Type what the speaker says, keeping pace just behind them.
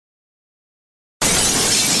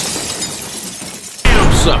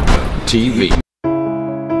BamSukkaTv.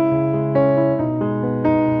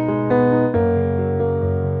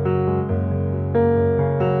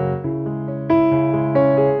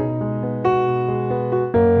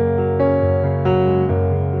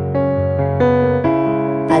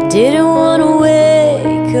 I didn't want to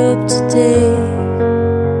wake up today,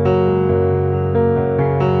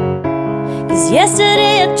 'cause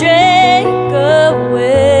yesterday I drank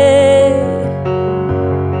away.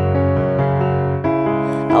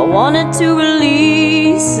 I wanted to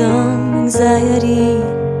release some anxiety,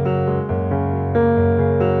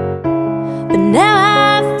 but now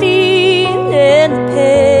I'm feeling the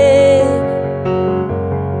pain.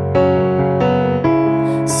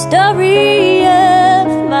 Story of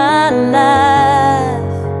my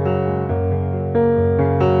life,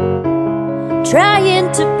 trying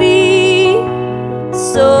to be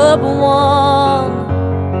someone.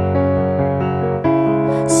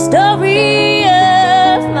 Story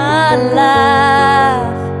of my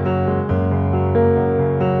life,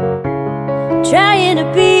 trying to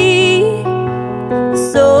be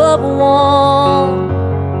someone.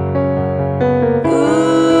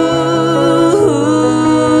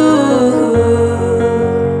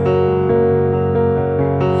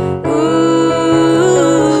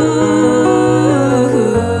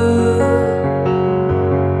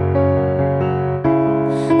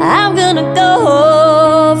 I'm gonna go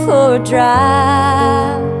for a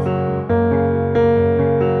drive,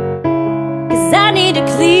 'cause I need to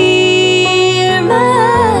clear my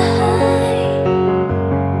mind.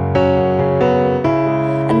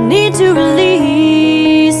 I need to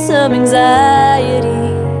release some anxiety,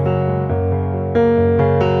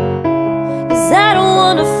 'cause I don't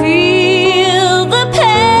wanna feel the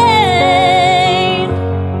pain.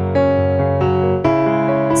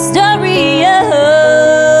 Story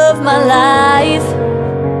of my life,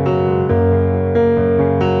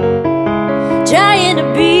 trying to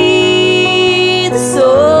be the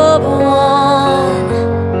someone.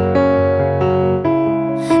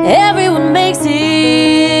 Everyone makes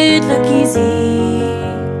it look easy,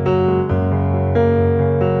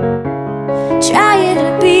 trying to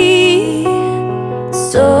be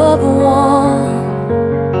someone.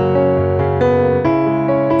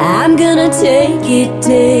 I'm gonna take it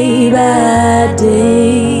day by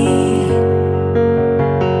day,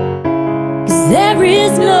 'cause there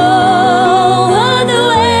is no other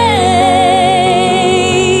way.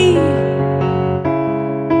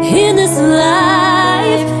 In this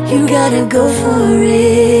life, you gotta go for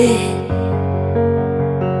it,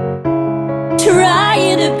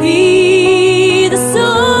 trying to be the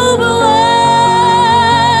sober one.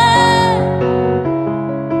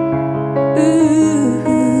 Ooh,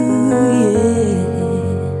 yeah.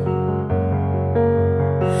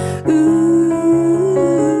 Ooh.